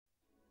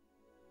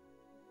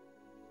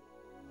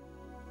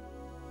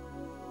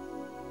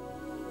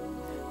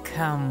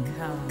Come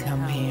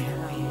here.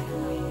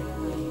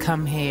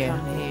 Come here.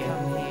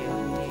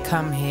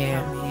 Come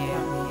here.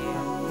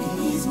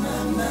 Ease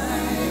my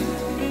mind.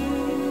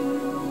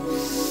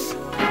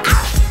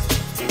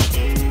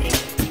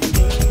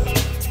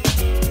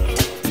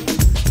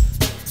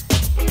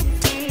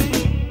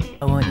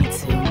 I want you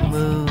to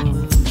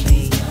move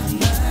me. I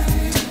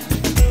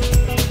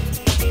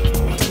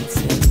want you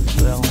to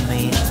thrill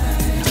me,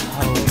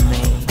 hold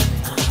me,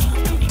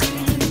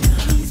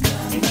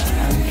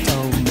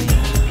 unfold me.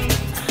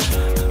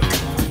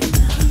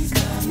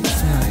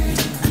 It's not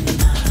easy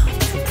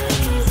to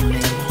please me.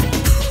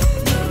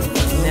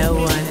 No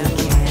one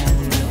can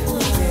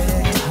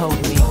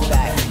hold me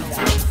back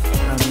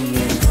from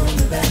you.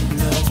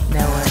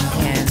 No one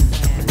can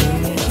do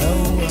me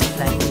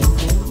like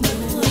you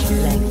do,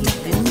 like you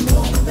do.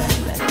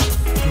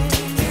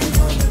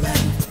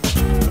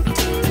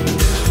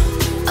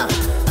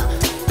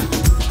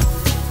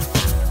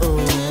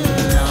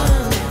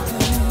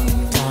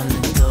 On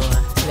the door,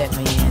 let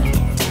me in.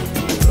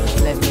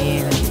 Let me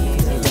in.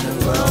 You're gonna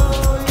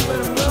roll.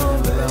 You're gonna roll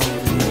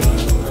with me.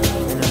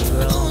 You're gonna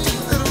roll.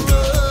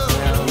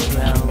 Roll,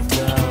 roll,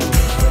 roll.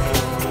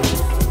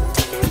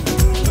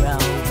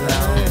 Roll,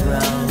 roll,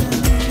 roll.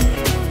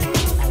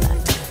 I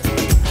like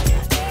it.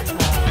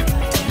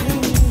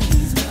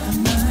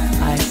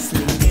 I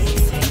sleep with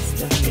the taste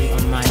of you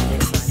on my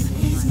lips.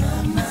 It's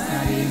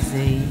not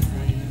easy.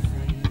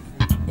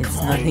 It's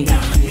not easy.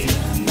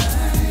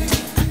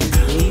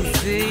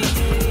 Easy.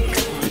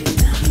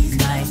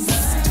 Nice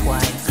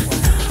twice.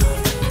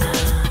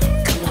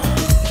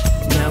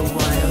 No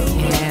one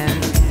can.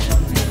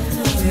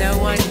 No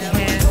one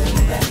can.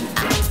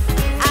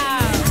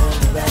 Ow.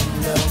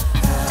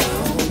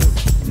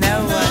 No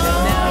one. No.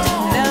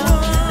 No. No.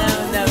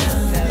 No. No.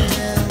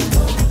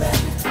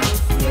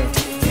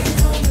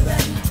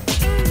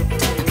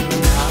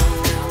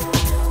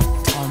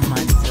 Knock on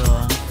my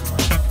door.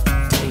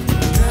 Please.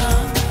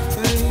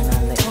 And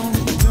I'll let you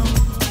in.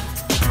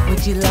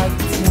 Would you like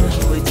to?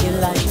 Would you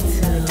like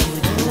to?